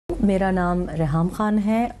میرا نام ریحام خان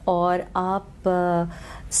ہے اور آپ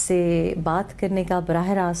سے بات کرنے کا براہ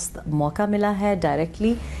راست موقع ملا ہے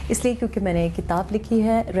ڈائریکٹلی، اس لیے کیونکہ میں نے ایک کتاب لکھی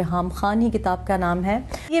ہے، ریحام خان ہی کتاب کا نام ہے۔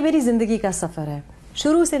 یہ میری زندگی کا سفر ہے،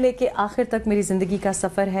 شروع سے لے کے آخر تک میری زندگی کا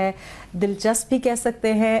سفر ہے۔ دلچسپ بھی کہہ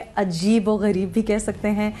سکتے ہیں، عجیب و غریب بھی کہہ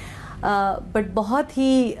سکتے ہیں، بٹ بہت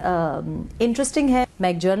ہی انٹرسٹنگ ہے۔ میں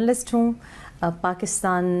ایک جرنلسٹ ہوں،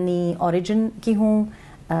 پاکستانی اوریجن کی ہوں،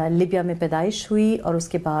 لیبیا میں پیدائش ہوئی اور اس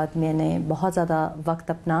کے بعد میں نے بہت زیادہ وقت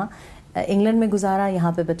اپنا انگلینڈ میں گزارا،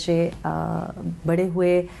 یہاں پہ بچے بڑے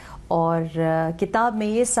ہوئے، اور کتاب میں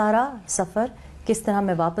یہ سارا سفر، کس طرح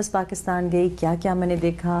میں واپس پاکستان گئی، کیا کیا میں نے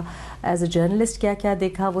دیکھا ایز اے جرنلسٹ، کیا کیا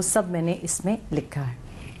دیکھا، وہ سب میں نے اس میں لکھا ہے۔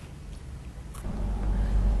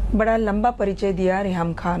 بڑا لمبا پریچے دیا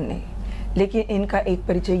ریحام خان نے، لیکن ان کا ایک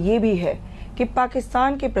پریچے یہ بھی ہے کہ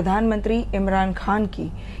پاکستان کے پردھان منتری عمران خان کی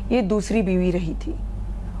یہ دوسری بیوی رہی تھی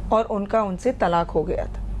اور ان کا ان سے طلاق ہو گیا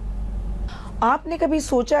تھا۔ آپ نے کبھی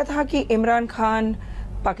سوچا تھا کہ عمران خان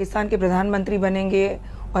پاکستان کے پردھان منتری بنیں گے،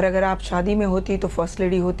 اور اگر آپ شادی میں ہوتی تو فرسٹ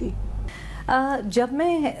لیڈی ہوتی؟ جب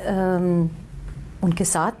میں ان کے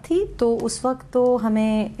ساتھ تھی تو اس وقت تو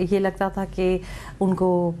ہمیں یہ لگتا تھا کہ ان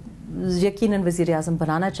کو یقیناً وزیر اعظم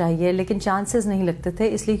بنانا چاہیے، لیکن چانسز نہیں لگتے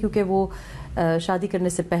تھے، اس لیے کیونکہ وہ شادی کرنے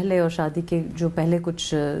سے پہلے اور شادی کے جو پہلے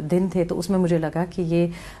کچھ دن تھے تو اس میں مجھے لگا کہ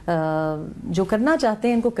یہ جو کرنا چاہتے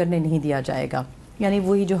ہیں ان کو کرنے نہیں دیا جائے گا، یعنی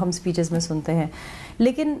وہی جو ہم سپیچز میں سنتے ہیں۔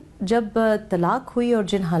 لیکن جب طلاق ہوئی اور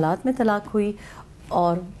جن حالات میں طلاق ہوئی،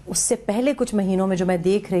 اور اس سے پہلے کچھ مہینوں میں جو میں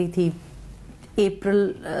دیکھ رہی تھی،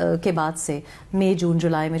 اپریل کے بعد سے مئی جون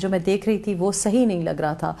جولائی میں جو میں دیکھ رہی تھی وہ صحیح نہیں لگ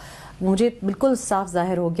رہا تھا۔ مجھے بالکل صاف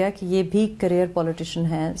ظاہر ہو گیا کہ یہ بھی کریئر پولیٹیشین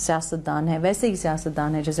ہیں، سیاستدان ہیں، ویسے ہی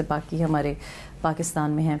سیاستدان ہیں جیسے باقی ہمارے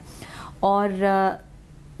پاکستان میں ہیں۔ اور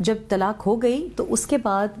جب طلاق ہو گئی تو اس کے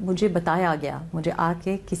بعد مجھے بتایا گیا، مجھے آ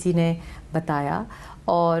کے کسی نے بتایا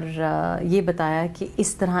اور یہ بتایا کہ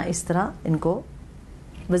اس طرح ان کو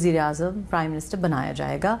وزیر اعظم، پرائم منسٹر بنایا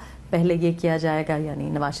جائے گا۔ پہلے یہ کیا جائے گا، یعنی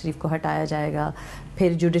نواز شریف کو ہٹایا جائے گا،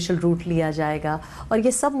 پھر جوڈیشل روٹ لیا جائے گا، اور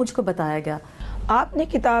یہ سب مجھ کو بتایا گیا۔ آپ نے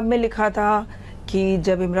کتاب میں لکھا تھا کہ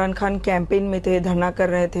جب عمران خان کیمپین میں تھے، دھرنا کر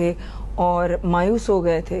رہے تھے اور مایوس ہو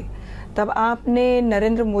گئے تھے، تب آپ نے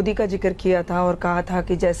نریندر مودی کا ذکر کیا تھا اور کہا تھا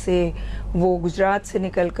کہ جیسے وہ گجرات سے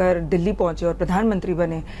نکل کر دلی پہنچے اور پردھان منتری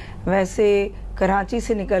بنے، ویسے کراچی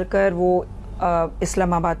سے نکل کر وہ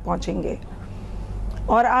اسلام آباد پہنچیں گے۔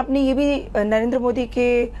 اور آپ نے یہ بھی نریندر مودی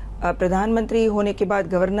کے پردھان منتری ہونے کے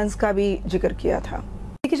بعد گورننس کا بھی ذکر کیا تھا۔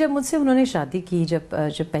 کہ جب مجھ سے انہوں نے شادی کی، جب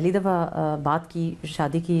پہلی دفعہ بات کی،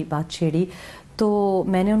 شادی کی بات چھیڑی، تو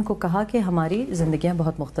میں نے ان کو کہا کہ ہماری زندگیاں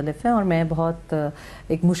بہت مختلف ہیں اور میں بہت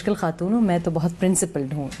ایک مشکل خاتون ہوں، میں تو بہت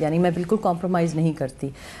پرنسپلڈ ہوں، یعنی میں بالکل کمپرومائز نہیں کرتی،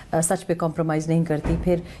 سچ پہ کمپرومائز نہیں کرتی۔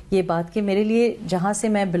 پھر یہ بات کہ میرے لیے جہاں سے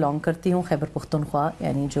میں بلانگ کرتی ہوں، خیبر پختونخوا،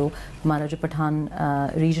 یعنی جو ہمارا جو پٹھان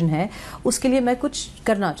ریجن ہے، اس کے لیے میں کچھ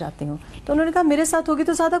کرنا چاہتی ہوں۔ تو انہوں نے کہا میرے ساتھ ہوگی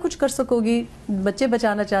تو زیادہ کچھ کر سکو گی، بچے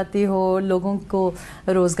بچانا چاہتی ہو، لوگوں کو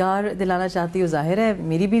روزگار دلانا چاہتی ہو، ظاہر ہے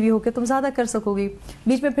میری بیوی ہو کے تم زیادہ کر سکو گی۔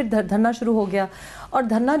 بیچ میں پھر دھرنا شروع ہو گیا، اور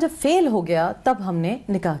دھرنا جب فیل ہو گیا تب ہم نے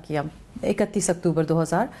نکاح کیا 31 اکتوبر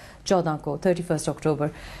 2014 کو، 31 اکتوبر۔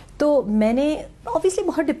 تو میں نے obviously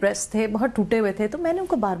بہت ڈپریس تھے، بہت ٹوٹے ہوئے تھے، تو میں نے ان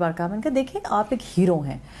کو بار بار کہا، میں نے کہا دیکھیں آپ ایک ہیرو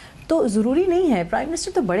ہیں، تو ضروری نہیں ہے، پرائم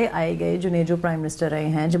منسٹر تو بڑے آئے گئے، جو پرائم منسٹر رہے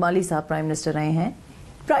ہیں، جمالی صاحب پرائم منسٹر رہے ہیں،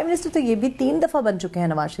 پرائم منسٹر تو یہ بھی 3 دفعہ بن چکے ہیں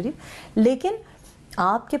نواز شریف، لیکن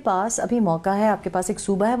آپ کے پاس ابھی موقع ہے، آپ کے پاس ایک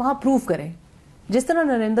صوبہ ہے، وہاں پروف کریں، جس طرح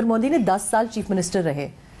نریندر مودی نے 10 سال چیف منسٹر رہے۔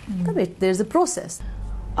 There's a process۔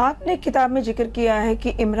 آپ نے کتاب میں ذکر کیا ہے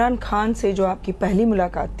کہ عمران خان سے جو آپ کی پہلی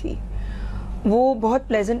ملاقات تھی وہ بہت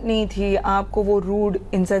پلیزنٹ نہیں تھی، آپ کو وہ روڈ،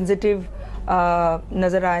 انسینسٹیو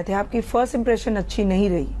نظر آئے تھے، آپ کی فرسٹ امپریشن اچھی نہیں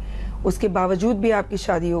رہی، اس کے باوجود بھی آپ کی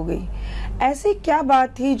شادی ہو گئی۔ ایسی کیا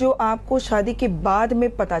بات تھی جو آپ کو شادی کے بعد میں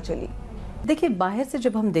پتہ چلی؟ دیکھیے، باہر سے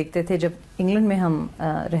جب ہم دیکھتے تھے، جب انگلینڈ میں ہم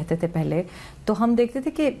رہتے تھے پہلے، تو ہم دیکھتے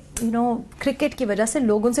تھے کہ کرکٹ کی وجہ سے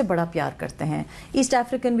لوگ ان سے بڑا پیار کرتے ہیں، ایسٹ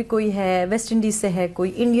افریقن بھی کوئی ہے، ویسٹ انڈیز سے ہے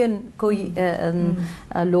کوئی، انڈین کوئی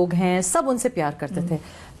لوگ ہیں، سب ان سے پیار کرتے تھے۔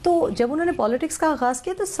 تو جب انہوں نے پالیٹکس کا آغاز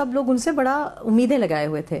کیا تو سب لوگ ان سے بڑا امیدیں لگائے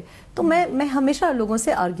ہوئے تھے۔ تو میں ہمیشہ لوگوں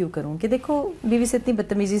سے آرگیو کروں کہ دیکھو بیوی سے اتنی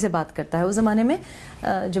بدتمیزی سے بات کرتا ہے، اس زمانے میں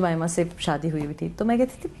جمائمہ سے شادی ہوئی تھی، تو میں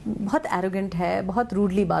کہتی تھی بہت ایروگنٹ ہے، بہت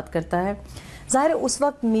روڈلی بات کرتا ہے۔ ظاہر ہے اس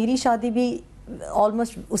وقت میری شادی بھی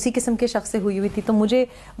آلموسٹ اسی قسم کے شخص سے ہوئی تھی، تو مجھے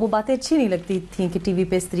وہ باتیں اچھی نہیں لگتی تھیں کہ ٹی وی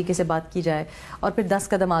پہ اس طریقے سے بات کی جائے، اور پھر 10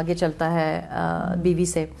 قدم آگے چلتا ہے بیوی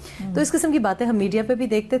سے، تو اس قسم کی باتیں ہم میڈیا پہ بھی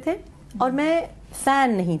دیکھتے تھے، اور میں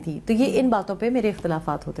فین نہیں تھی، تو یہ ان باتوں پہ میرے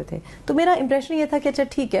اختلافات ہوتے تھے۔ تو میرا امپریشن یہ تھا کہ اچھا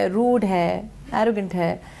ٹھیک ہے، روڈ ہے، ایروگنٹ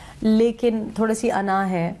ہے، لیکن تھوڑی سی انا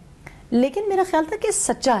ہے، لیکن میرا خیال تھا کہ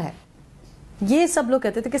سچا ہے. یہ سب لوگ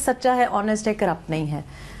کہتے تھے کہ سچا ہے, آنیسٹ ہے, کرپٹ نہیں ہے.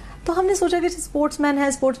 تو ہم نے سوچا کہ اسپورٹس مین ہے,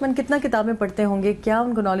 اسپورٹس مین کتنا کتابیں پڑھتے ہوں گے, کیا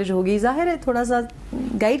ان کو نالج ہوگی, ظاہر ہے تھوڑا سا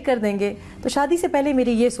گائیڈ کر دیں گے. تو شادی سے پہلے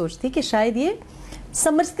میری یہ سوچ تھی کہ شاید یہ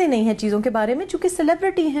سمجھتے نہیں ہیں چیزوں کے بارے میں, چونکہ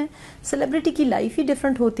سیلیبریٹی ہیں, سیلیبریٹی کی لائف ہی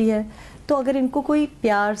ڈفرینٹ ہوتی ہے. تو اگر ان کو کوئی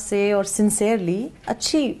پیار سے اور سنسیئرلی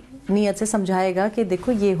اچھی نیت سے سمجھائے گا کہ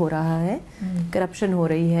دیکھو یہ ہو رہا ہے, کرپشن ہو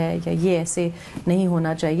رہی ہے, یا یہ ایسے نہیں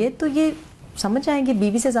ہونا چاہیے, تو یہ سمجھ جائیں گے.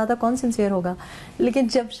 بیوی سے زیادہ کون سنسیئر ہوگا. لیکن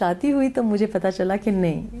جب شادی ہوئی تو مجھے پتا چلا کہ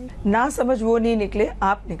نہیں, نہ سمجھ وہ نہیں نکلے,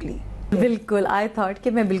 آپ نکلی. بالکل. آئی تھاٹ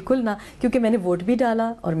کہ میں بالکل نہ, کیونکہ میں نے ووٹ بھی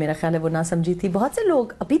ڈالا اور میرا خیال ہے وہ نہ سمجھی تھی. بہت سے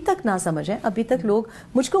لوگ ابھی تک نہ سمجھ ہیں, ابھی تک لوگ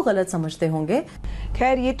مجھ کو غلط سمجھتے ہوں گے.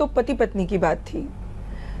 خیر یہ تو پتی پتنی کی بات تھی.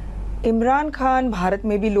 عمران خان بھارت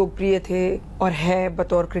میں بھی لوکپریہ تھے اور ہے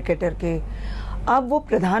بطور کرکٹر کے. اب وہ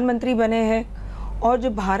پردھان منتری بنے ہیں, اور جو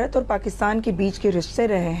بھارت اور پاکستان کے بیچ کے رشتے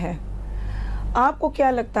رہے ہیں, آپ کو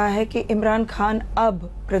کیا لگتا ہے کہ عمران خان اب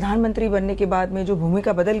پردھان منتری بننے کے بعد میں جو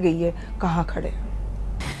بھومکا بدل گئی ہے, کہاں کھڑے؟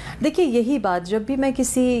 دیکھیے یہی بات جب بھی میں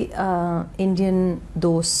کسی انڈین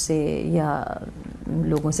دوست سے یا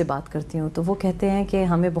لوگوں سے بات کرتی ہوں تو وہ کہتے ہیں کہ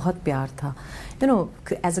ہمیں بہت پیار تھا.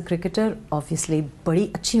 ایز اے کرکٹر آبویسلی بڑی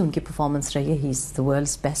اچھی ان کی پرفارمنس رہی ہے. ہی از the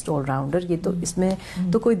world's best all rounder, یہ تو اس میں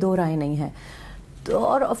تو کوئی دو رائے نہیں ہے. تو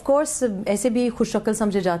اور آف کورس ایسے بھی خوش شکل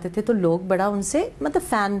سمجھے جاتے تھے, تو لوگ بڑا ان سے مطلب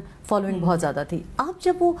فین فالوئنگ بہت زیادہ تھی. آپ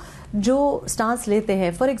جب وہ جو سٹانس لیتے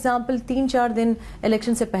ہیں, فار ایگزامپل 3-4 دن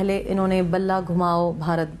الیکشن سے پہلے انہوں نے بلہ گھماؤ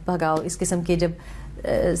بھارت بھگاؤ اس قسم کے جب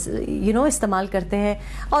استعمال کرتے ہیں,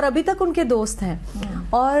 اور ابھی تک ان کے دوست ہیں.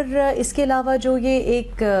 اور اس کے علاوہ جو یہ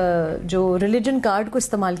ایک جو ریلیجن کارڈ کو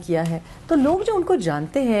استعمال کیا ہے, تو لوگ جو ان کو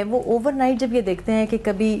جانتے ہیں وہ اوور نائٹ جب یہ دیکھتے ہیں کہ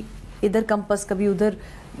کبھی ادھر کمپس کبھی ادھر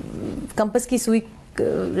کمپس کی سوئی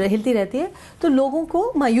ہلتی رہتی ہے, تو لوگوں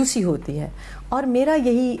کو مایوسی ہوتی ہے. اور میرا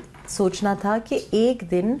یہی سوچنا تھا کہ ایک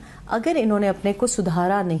دن اگر انہوں نے اپنے کو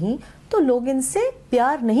سدھارا نہیں تو لوگ ان سے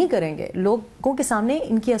پیار نہیں کریں گے, لوگوں کے سامنے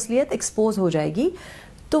ان کی اصلیت ایکسپوز ہو جائے گی.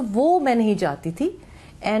 تو وہ میں نہیں چاہتی تھی.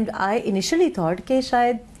 اینڈ آئی انیشلی تھاٹ کہ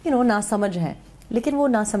شاید نہ سمجھ ہیں, لیکن وہ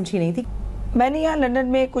نہ سمجھی نہیں تھی. میں نے یہاں لندن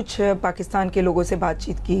میں کچھ پاکستان کے لوگوں سے بات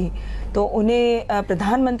چیت کی, تو انہیں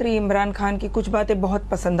پردھان منتری عمران خان کی کچھ باتیں بہت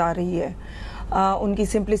پسند آ رہی ہے. ان کی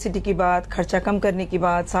سمپلسٹی کی بات, خرچہ کم کرنے کی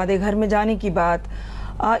بات, سادے گھر میں جانے کی بات,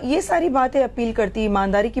 یہ ساری باتیں اپیل کرتی,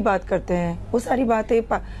 ایمانداری کی بات کرتے ہیں. وہ ساری باتیں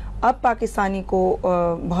اب پاکستانی کو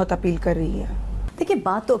بہت اپیل کر رہی ہے. دیکھیے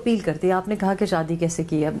بات تو اپیل کرتی ہے. آپ نے کہا کہ شادی کیسے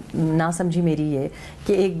کی, اب نہ سمجھی میری یہ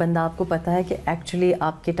کہ ایک بندہ آپ کو پتا ہے کہ ایکچولی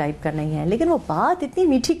آپ کے ٹائپ کا نہیں ہے, لیکن وہ بات اتنی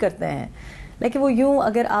میٹھی کرتے ہیں, لیکن وہ یوں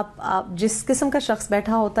اگر آپ جس قسم کا شخص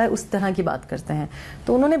بیٹھا ہوتا ہے اس طرح کی بات کرتے ہیں.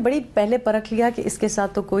 تو انہوں نے بڑی پہلے پرکھ لیا کہ اس کے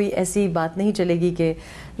ساتھ تو کوئی ایسی بات نہیں چلے گی کہ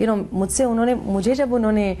مجھ سے مجھے جب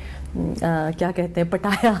انہوں نے کیا کہتے ہیں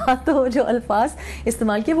پٹایا, تو جو الفاظ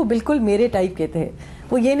استعمال کیے وہ بالکل میرے ٹائپ کے تھے.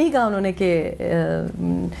 وہ یہ نہیں کہا انہوں نے کہ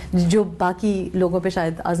جو باقی لوگوں پہ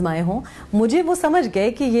شاید آزمائے ہوں, مجھے وہ سمجھ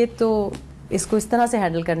گئے کہ یہ تو اس کو اس طرح سے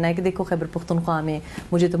ہینڈل کرنا ہے کہ دیکھو خیبر پختونخوا میں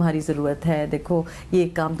مجھے تمہاری ضرورت ہے, دیکھو یہ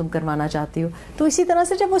کام تم کروانا چاہتی ہو. تو اسی طرح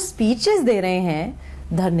سے جب وہ اسپیچز دے رہے ہیں,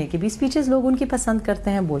 دھرنے کی بھی اسپیچز لوگ ان کی پسند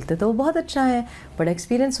کرتے ہیں, بولتے تو وہ بہت اچھا ہے, بڑا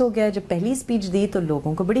ایکسپیرینس ہو گیا. جب پہلی اسپیچ دی تو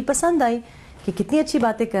لوگوں کو بڑی پسند آئی کہ کتنی اچھی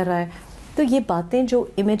باتیں کر رہا ہے. تو یہ باتیں جو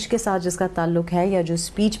امیج کے ساتھ جس کا تعلق ہے, یا جو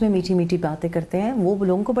اسپیچ میں میٹھی میٹھی باتیں کرتے ہیں, وہ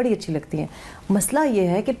لوگوں کو بڑی اچھی لگتی ہیں. مسئلہ یہ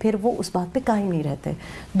ہے کہ پھر وہ اس بات پہ قائم نہیں رہتے.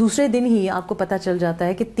 دوسرے دن ہی آپ کو پتہ چل جاتا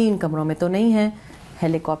ہے کہ 3 کمروں میں تو نہیں ہے,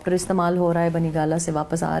 ہیلی کاپٹر استعمال ہو رہا ہے, بنی گالا سے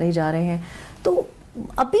واپس آ رہے جا رہے ہیں. تو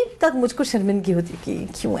ابھی تک مجھ کو شرمندگی ہوتی کہ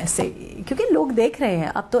کیوں ایسے, کیونکہ لوگ دیکھ رہے ہیں,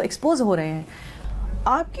 اب تو ایکسپوز ہو رہے ہیں.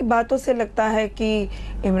 آپ کی باتوں سے لگتا ہے کہ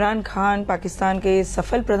عمران خان پاکستان کے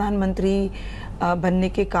سفل پردھان منتری بننے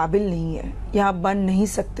کے قابل نہیں ہے, یا بن نہیں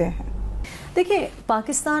سکتے ہیں؟ دیکھیں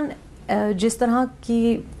پاکستان جس طرح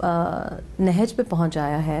کی نہج پہ پہنچ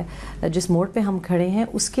آیا ہے, جس موڑ پہ ہم کھڑے ہیں,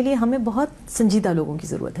 اس کے لیے ہمیں بہت سنجیدہ لوگوں کی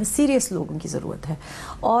ضرورت ہے, سیریس لوگوں کی ضرورت ہے.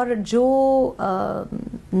 اور جو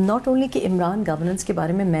ناٹ اونلی کہ عمران گورننس کے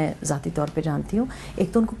بارے میں ذاتی طور پہ جانتی ہوں,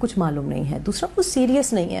 ایک تو ان کو کچھ معلوم نہیں ہے, دوسرا وہ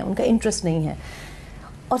سیریس نہیں ہے, ان کا انٹرسٹ نہیں ہے.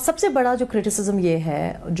 اور سب سے بڑا جو کرٹیسزم یہ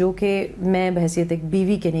ہے, جو کہ میں بحیثیت ایک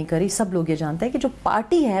بیوی کے نہیں کری, سب لوگ یہ جانتے ہیں کہ جو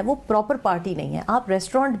پارٹی ہے وہ پراپر پارٹی نہیں ہے. آپ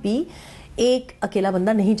ریسٹورینٹ بھی ایک اکیلا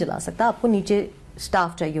بندہ نہیں چلا سکتا, آپ کو نیچے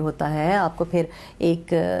سٹاف چاہیے ہوتا ہے, آپ کو پھر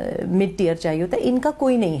ایک مڈ ٹیئر چاہیے ہوتا ہے, ان کا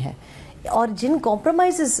کوئی نہیں ہے. اور جن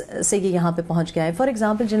کمپرومائزز سے یہ یہاں پہ پہنچ گیا ہے, فار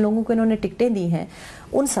ایگزامپل جن لوگوں کو انہوں نے ٹکٹیں دی ہیں,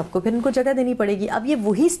 ان سب کو پھر ان کو جگہ دینی پڑے گی. اب یہ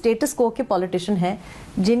وہی اسٹیٹس کو کے پولیٹیشین ہیں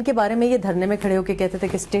جن کے بارے میں یہ دھرنے میں کھڑے ہو کے کہتے تھے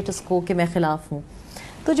کہ اسٹیٹس کو کے میں خلاف ہوں.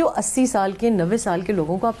 تو جو 80 سال کے 90 سال کے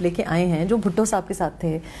لوگوں کو آپ لے کے آئے ہیں, جو بھٹو صاحب کے ساتھ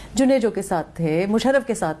تھے, جنیجو کے ساتھ تھے, مشرف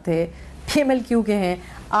کے ساتھ تھے, PMLQ کے ہیں,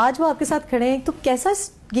 آج وہ آپ کے ساتھ کھڑے ہیں تو کیسا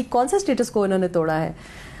یہ کون سا اسٹیٹس کو انہوں نے توڑا ہے,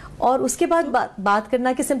 اور اس کے بعد بات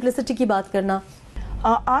کرنا کہ سمپلسٹی کی بات کرنا.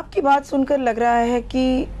 آپ کی بات سن کر لگ رہا ہے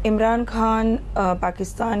کہ عمران خان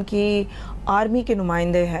پاکستان کی آرمی کے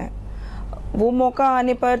نمائندے ہیں, وہ موقع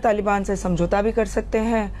آنے پر طالبان سے سمجھوتا بھی کر سکتے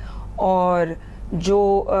ہیں, اور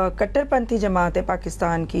جو کٹر پنتھی جماعت ہے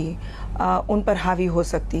پاکستان کی ان پر حاوی ہو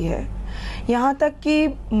سکتی ہے. یہاں تک کہ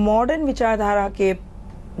ماڈرن وچاردھارا کے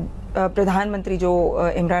پردھان منتری جو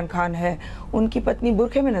عمران خان ہے, ان کی پتنی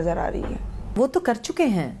برقعے میں نظر آ رہی ہے. وہ تو کر چکے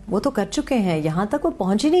ہیں, یہاں تک وہ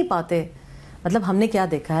پہنچ ہی نہیں پاتے. مطلب ہم نے کیا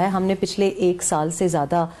دیکھا ہے, ہم نے پچھلے 1 سال سے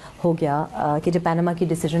زیادہ ہو گیا کہ جب پیناما کی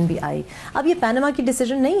ڈیسیجن بھی آئی. اب یہ پیناما کی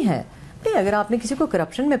ڈیسیجن نہیں ہے. اگر آپ نے کسی کو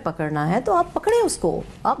کرپشن میں پکڑنا ہے تو آپ پکڑیں اس کو,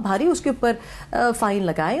 آپ بھاری اس کے اوپر فائن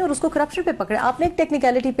لگائیں اور اس کو کرپشن پہ پکڑیں. آپ نے ایک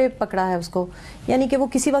ٹیکنیکلٹی پہ پکڑا ہے اس کو, یعنی کہ وہ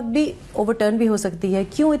کسی وقت بھی اوور ٹرن بھی ہو سکتی ہے.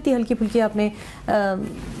 کیوں اتنی ہلکی پھلکی آپ نے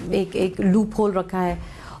ایک لوپ ہول رکھا ہے؟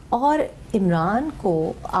 اور عمران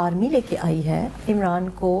کو آرمی لے کے آئی ہے, عمران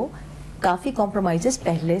کو کافی کمپرومائزز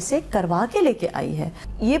پہلے سے کروا کے لے کے آئی ہے.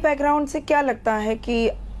 یہ بیک گراؤنڈ سے کیا لگتا ہے کہ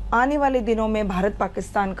آنے والے دنوں میں بھارت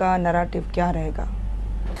پاکستان کا نریٹو کیا رہے گا؟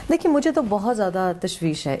 دیکھیں, مجھے تو بہت زیادہ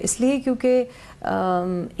تشویش ہے, اس لیے کیونکہ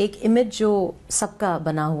ایک امیج جو سب کا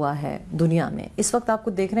بنا ہوا ہے دنیا میں اس وقت, آپ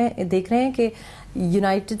کو دیکھ رہے ہیں کہ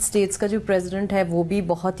یونائٹڈ اسٹیٹس کا جو پریزیڈنٹ ہے وہ بھی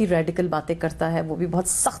بہت ہی ریڈیکل باتیں کرتا ہے, وہ بھی بہت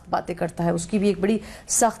سخت باتیں کرتا ہے, اس کی بھی ایک بڑی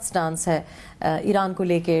سخت سٹانس ہے ایران کو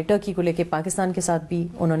لے کے, ٹرکی کو لے کے, پاکستان کے ساتھ بھی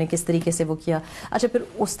انہوں نے کس طریقے سے وہ کیا. اچھا, پھر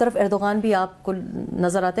اس طرف ایردوغان بھی آپ کو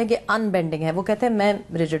نظر آتے ہیں کہ ان بینڈنگ ہے, وہ کہتے ہیں میں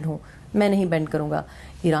ریجڈ ہوں, میں نہیں بینڈ کروں گا.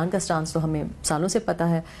 ایران کا سٹانس تو ہمیں سالوں سے پتہ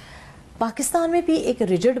ہے. پاکستان میں بھی ایک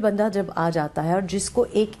ریجڈ بندہ جب آ جاتا ہے اور جس کو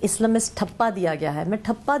ایک اسلامسٹ ٹھپا دیا گیا ہے, میں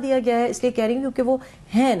ٹھپا دیا گیا ہے اس لیے کہہ رہی ہوں کیونکہ وہ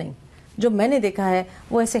ہیں نہیں, جو میں نے دیکھا ہے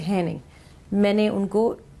وہ ایسے ہیں نہیں. میں نے ان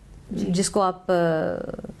کو, جس کو آپ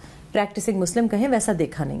پریکٹسنگ مسلم کہیں, ویسا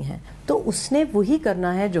دیکھا نہیں ہے. تو اس نے وہی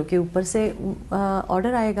کرنا ہے جو کہ اوپر سے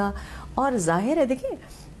آرڈر آئے گا. اور ظاہر ہے,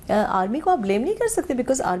 دیکھیں آرمی کو آپ بلیم نہیں کر سکتے,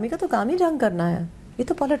 بیکاز آرمی کا تو کام ہی جنگ کرنا ہے. یہ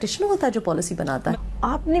تو پولیٹیشین ہوتا ہے جو پالیسی بناتا ہے.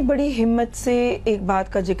 آپ نے بڑی ہمت سے ایک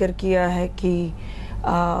بات کا ذکر کیا ہے کہ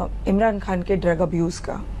عمران خان کے ڈرگ ابیوز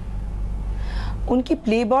کا. ان کی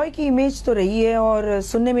پلے بوائے کی امیج تو رہی ہے اور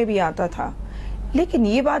سننے میں بھی آتا تھا, لیکن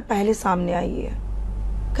یہ بات پہلے سامنے آئی ہے,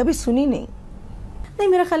 کبھی سنی نہیں. نہیں,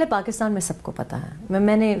 میرا خیال ہے پاکستان میں سب کو پتا ہے.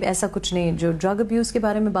 میں نے ایسا کچھ نہیں, جو ڈرگ ابیوز کے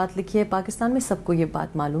بارے میں بات لکھی ہے پاکستان میں سب کو یہ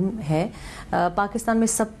بات معلوم ہے. پاکستان میں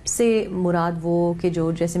سب سے مراد وہ کہ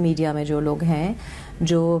جو جیسے میڈیا میں جو لوگ ہیں,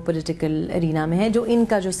 جو پولیٹیکل ارینا میں ہیں, جو ان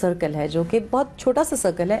کا جو سرکل ہے, جو کہ بہت چھوٹا سا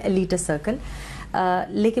سرکل ہے, ایلیٹس سرکل.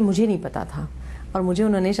 لیکن مجھے نہیں پتا تھا, اور مجھے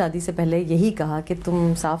انہوں نے شادی سے پہلے یہی کہا کہ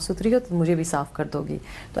تم صاف ستھری ہو تو مجھے بھی صاف کر دو گی.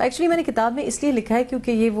 تو ایکچولی میں نے کتاب میں اس لیے لکھا ہے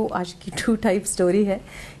کیونکہ یہ وہ عاشقی 2 ٹائپ سٹوری ہے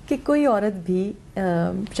کہ کوئی عورت بھی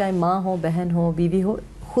چاہے ماں ہو, بہن ہو, بیوی ہو,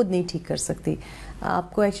 خود نہیں ٹھیک کر سکتی.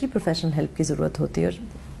 آپ کو ایکچولی پروفیشنل ہیلپ کی ضرورت ہوتی ہے,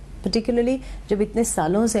 اور پرٹیکولرلی جب اتنے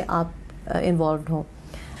سالوں سے آپ انوالوڈ ہوں.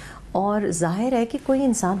 اور ظاہر ہے کہ کوئی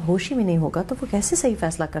انسان ہوش ہی میں نہیں ہوگا تو وہ کیسے صحیح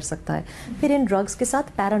فیصلہ کر سکتا ہے. پھر ان ڈرگس کے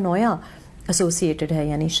ساتھ پیرانویا ایسوسیٹڈ ہے,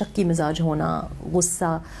 یعنی شکی مزاج ہونا,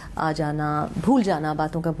 غصہ آ جانا, بھول جانا,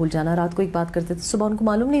 باتوں کا بھول جانا. رات کو ایک بات کرتے تھے, صبح ان کو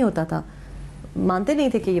معلوم نہیں ہوتا تھا, مانتے نہیں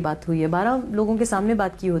تھے کہ یہ بات ہوئی ہے. 12 لوگوں کے سامنے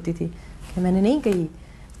بات کی ہوتی تھی کہ میں نے نہیں کہی.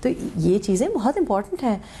 تو یہ چیزیں بہت امپورٹنٹ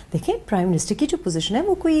ہیں. دیکھیں پرائم منسٹر کی جو پوزیشن ہے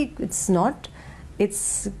وہ کوئی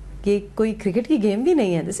یہ کوئی کرکٹ کی گیم بھی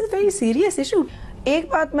نہیں ہے. دس از ویری سیریس ایشو. ایک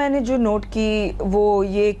بات میں نے جو نوٹ کی وہ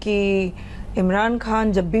یہ کہ عمران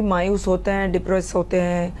خان جب بھی مایوس ہوتے ہیں, ڈپریس ہوتے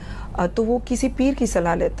ہیں, تو وہ کسی پیر کی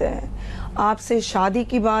صلاح لیتے ہیں. آپ سے شادی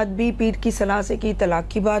کی بات بھی پیر کی صلاح سے کی,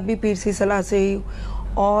 طلاق کی بات بھی پیر کی صلاح سے ہی.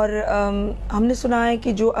 اور ہم نے سنا ہے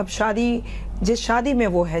کہ جو اب جس شادی میں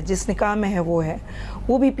وہ ہے, جس نکاح میں ہے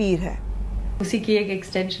وہ بھی پیر ہے. اسی کی ایک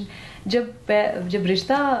ایکسٹینشن. جب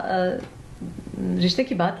رشتے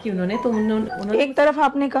کی بات کی انہوں نے, تو انہوں ایک طرف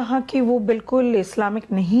آپ نے کہا کہ وہ بالکل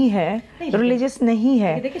اسلامک نہیں ہے, ریلیجس نہیں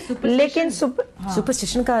ہے, لیکن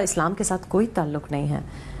سپرسٹیشن کا اسلام کے ساتھ کوئی تعلق نہیں ہے.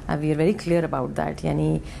 We are very clear about that.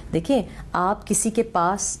 یعنی دیکھیں, آپ کسی کے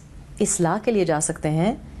پاس اصلاح کے لیے جا سکتے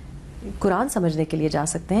ہیں, قرآن سمجھنے کے لیے جا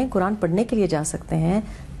سکتے ہیں, قرآن پڑھنے کے لیے جا سکتے ہیں,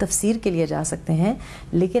 تفسیر کے لیے جا سکتے ہیں,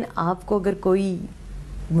 لیکن آپ کو اگر کوئی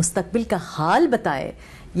مستقبل کا حال بتائے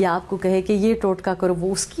یا آپ کو کہے کہ یہ ٹوٹکا کرو,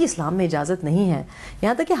 وہ اس کی اسلام میں اجازت نہیں ہے.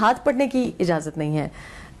 یہاں تک کہ ہاتھ پڑھنے کی اجازت نہیں ہے.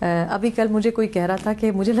 ابھی کل مجھے کوئی کہہ رہا تھا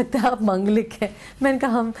کہ مجھے لگتا ہے آپ منگلک ہیں. میں نے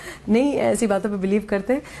کہا ہم نہیں ایسی باتوں پہ بلیو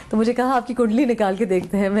کرتے. تو مجھے کہا آپ کی کنڈلی نکال کے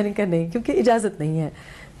دیکھتے ہیں. میں نے کہا نہیں, کیونکہ اجازت نہیں ہے.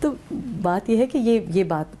 تو بات یہ ہے کہ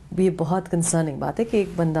یہ بہت کنسرننگ بات ہے کہ ایک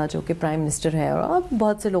بندہ جو کہ پرائم منسٹر ہے اور اب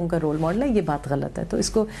بہت سے لوگوں کا رول ماڈل ہے, یہ بات غلط ہے. تو اس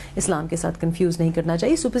کو اسلام کے ساتھ کنفیوز نہیں کرنا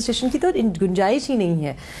چاہیے. سپرسٹیشن کی تو گنجائش ہی نہیں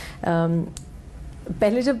ہے.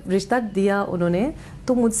 پہلے جب رشتہ دیا انہوں نے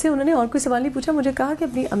تو مجھ سے انہوں نے اور کوئی سوال نہیں پوچھا, مجھے کہا کہ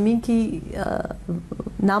اپنی امی کی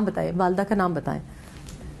نام بتائیں, والدہ کا نام بتائیں.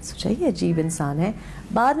 سوچا یہ عجیب انسان ہے.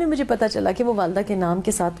 بعد میں مجھے پتا چلا کہ وہ والدہ کے نام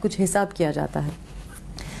کے ساتھ کچھ حساب کیا جاتا ہے.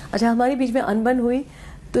 اچھا, ہماری بیچ میں انبن ہوئی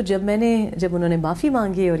تو جب انہوں نے معافی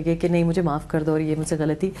مانگی اور یہ کہ نہیں مجھے معاف کر دو اور یہ مجھ سے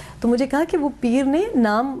غلطی, تو مجھے کہا کہ وہ پیر نے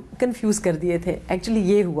نام کنفیوز کر دیے تھے, ایکچولی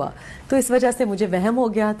یہ ہوا تو اس وجہ سے مجھے وہم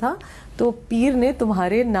ہو گیا تھا, تو پیر نے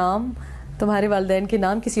تمہارے نام, تمہارے والدین کے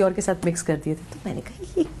نام کسی اور کے ساتھ مکس کر دیے تھے. تو میں نے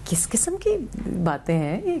کہا یہ کس قسم کی باتیں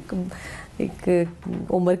ہیں, ایک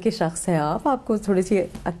عمر کے شخص ہیں آپ کو تھوڑی سی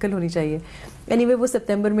عقل ہونی چاہیے. اینی وے وہ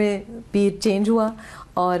سپتمبر میں پیر چینج ہوا,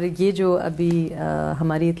 اور یہ جو ابھی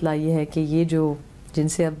ہماری اطلاع یہ ہے کہ یہ جو جن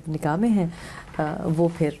سے اب نکاح میں ہیں وہ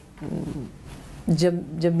پھر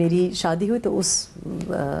جب میری شادی ہوئی تو اس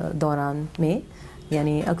دوران میں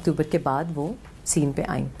یعنی اکتوبر کے بعد وہ سین پہ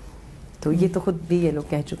آئیں. تو یہ تو خود بھی یہ لوگ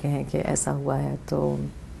کہہ چکے ہیں کہ ایسا ہوا ہے. تو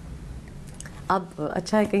اب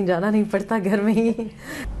اچھا ہے کہیں جانا نہیں پڑتا, گھر میں ہی.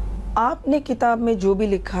 آپ نے کتاب میں جو بھی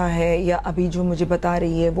لکھا ہے یا ابھی جو مجھے بتا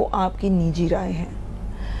رہی ہے وہ آپ کی نجی رائے ہے.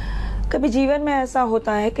 کبھی جیون میں ایسا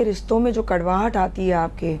ہوتا ہے کہ رشتوں میں جو کڑواہٹ آتی ہے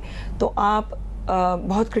آپ کے, تو آپ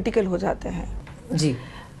بہت کرٹیکل ہو جاتے ہیں. جی.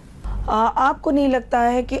 آپ کو نہیں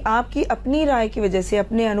لگتا ہے کہ آپ کی اپنی رائے کی وجہ سے,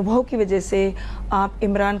 اپنے انوبھو کی وجہ سے آپ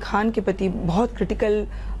عمران خان کے پرتی بہت کرٹیکل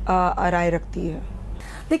رائے رکھتی ہے؟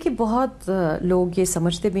 دیکھیے بہت لوگ یہ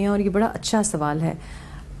سمجھتے بھی ہیں اور یہ بڑا اچھا سوال ہے.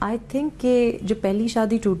 آئی تھنک کہ جو پہلی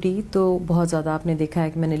شادی ٹوٹی تو بہت زیادہ آپ نے دیکھا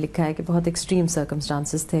ہے کہ میں نے لکھا ہے کہ بہت ایکسٹریم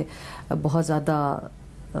سرکمسٹانسز تھے, بہت زیادہ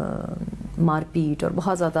مار پیٹ اور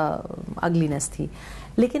بہت زیادہ اگلینس تھی.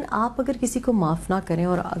 لیکن آپ اگر کسی کو معاف نہ کریں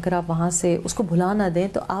اور اگر آپ وہاں سے اس کو بھلا نہ دیں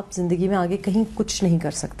تو آپ زندگی میں آگے کہیں کچھ نہیں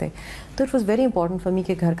کر سکتے. تو it was very important for me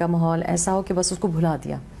کہ گھر کا ماحول ایسا ہو کہ بس اس کو بھلا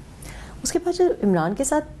دیا. اس کے بعد جب عمران کے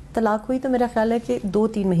ساتھ طلاق ہوئی تو میرا خیال ہے کہ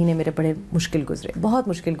 2-3 مہینے میرے بڑے مشکل گزرے, بہت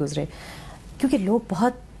مشکل گزرے, کیونکہ لوگ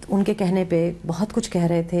بہت ان کے کہنے پہ بہت کچھ کہہ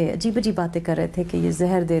رہے تھے, عجیب عجیب باتیں کر رہے تھے کہ یہ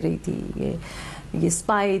زہر دے رہی تھی, یہ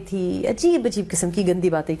اسپائی تھی, عجیب عجیب قسم کی گندی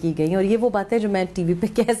باتیں کی گئیں. اور یہ وہ باتیں جو میں ٹی وی پہ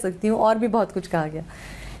کہہ سکتی ہوں, اور بھی بہت کچھ کہا گیا.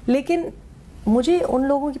 لیکن مجھے ان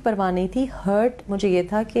لوگوں کی پرواہ نہیں تھی. ہرٹ مجھے یہ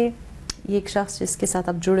تھا کہ یہ ایک شخص جس کے ساتھ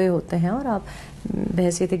آپ جڑے ہوتے ہیں اور آپ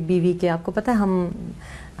بحیثیت ایک بیوی کے, آپ کو پتہ ہے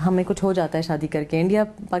ہمیں کچھ ہو جاتا ہے شادی کر کے. انڈیا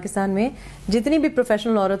پاکستان میں جتنی بھی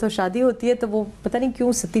پروفیشنل عورت ہو شادی ہوتی ہے تو وہ پتہ نہیں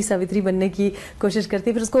کیوں ستی ساوتری بننے کی کوشش کرتی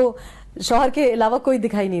ہے, پھر اس کو شوہر کے علاوہ کوئی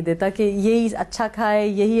دکھائی نہیں دیتا کہ یہی اچھا کھائے,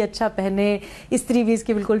 یہی اچھا پہنے, استری بھی اس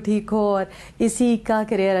کی بالکل ٹھیک ہو اور اسی کا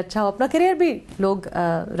کیریئر اچھا ہو. اپنا کیریئر بھی لوگ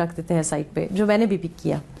رکھ دیتے ہیں سائٹ پہ, جو میں نے بھی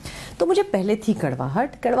کیا. تو مجھے پہلے تھی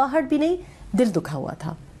کڑواہٹ بھی نہیں, دل دکھا ہوا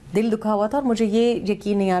تھا اور مجھے یہ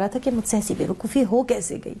یقین نہیں آ رہا تھا کہ مجھ سے ایسی بیوقوفی ہو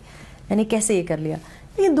کیسے گئی, یعنی کیسے یہ کر لیا.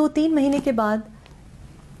 لیکن 2-3 مہینے کے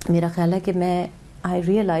بعد میرا خیال ہے کہ میں آئی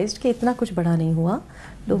ریئلائزڈ کہ اتنا کچھ بڑا نہیں ہوا.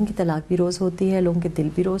 لوگوں کی طلاق بھی روز ہوتی ہے, لوگوں کے دل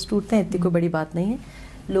بھی روز ٹوٹتے ہیں, اتنی کوئی بڑی بات نہیں ہے.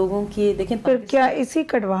 لوگوں کی دیکھیں پر کیا اسی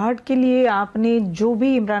کڑواہٹ کے لیے آپ نے جو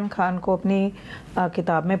بھی عمران خان کو اپنی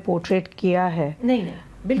کتاب میں پورٹریٹ کیا ہے, نہیں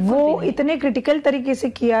وہ اتنے کرٹیکل طریقے سے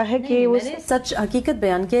کیا ہے کہ میں نے سچ حقیقت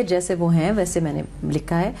بیان کیا, جیسے وہ ہیں ویسے میں نے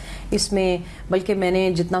لکھا ہے اس میں. بلکہ میں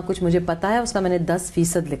نے جتنا کچھ مجھے پتا ہے اس کا میں نے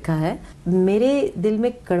 10% لکھا ہے. میرے دل میں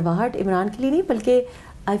کڑواہٹ عمران کے لیے نہیں, بلکہ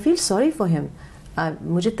آئی فیل سوری فار ہم.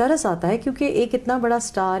 مجھے ترس آتا ہے کیونکہ ایک اتنا بڑا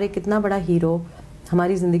سٹار, ایک اتنا بڑا ہیرو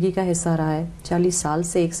ہماری زندگی کا حصہ رہا ہے, 40 سال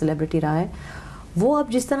سے ایک سیلیبریٹی رہا ہے. وہ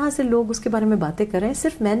اب جس طرح سے لوگ اس کے بارے میں باتیں کر رہے ہیں,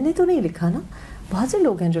 صرف میں نے تو نہیں لکھا نا, بہت سے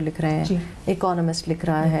لوگ ہیں جو لکھ رہے ہیں. اکانومسٹ لکھ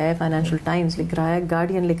رہا ہے, فائنینشیل ٹائمز لکھ رہا ہے,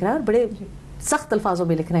 گارڈین لکھ رہا ہے, اور بڑے سخت الفاظوں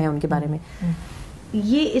میں لکھ رہے ہیں ان کے بارے میں.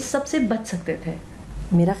 یہ اس سب سے بچ سکتے تھے.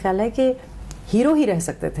 میرا خیال ہے کہ ہیرو ہی رہ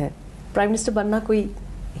سکتے تھے. پرائم منسٹر بننا کوئی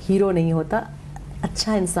ہیرو نہیں ہوتا,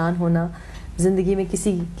 اچھا انسان ہونا, زندگی میں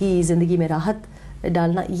کسی کی زندگی میں راحت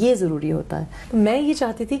ڈالنا, یہ ضروری ہوتا ہے. میں یہ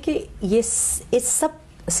چاہتی تھی کہ یہ اس سب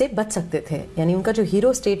سے بچ سکتے تھے, یعنی ان کا جو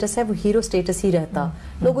ہیرو سٹیٹس ہے وہ ہیرو سٹیٹس ہی رہتا,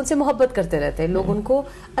 لوگ ان سے محبت کرتے رہتے, لوگ ان کو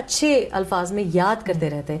اچھے الفاظ میں یاد کرتے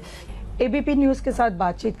رہتے. ABP نیوز کے ساتھ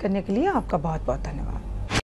بات چیت کرنے کے لیے آپ کا بہت بہت دھنیواد.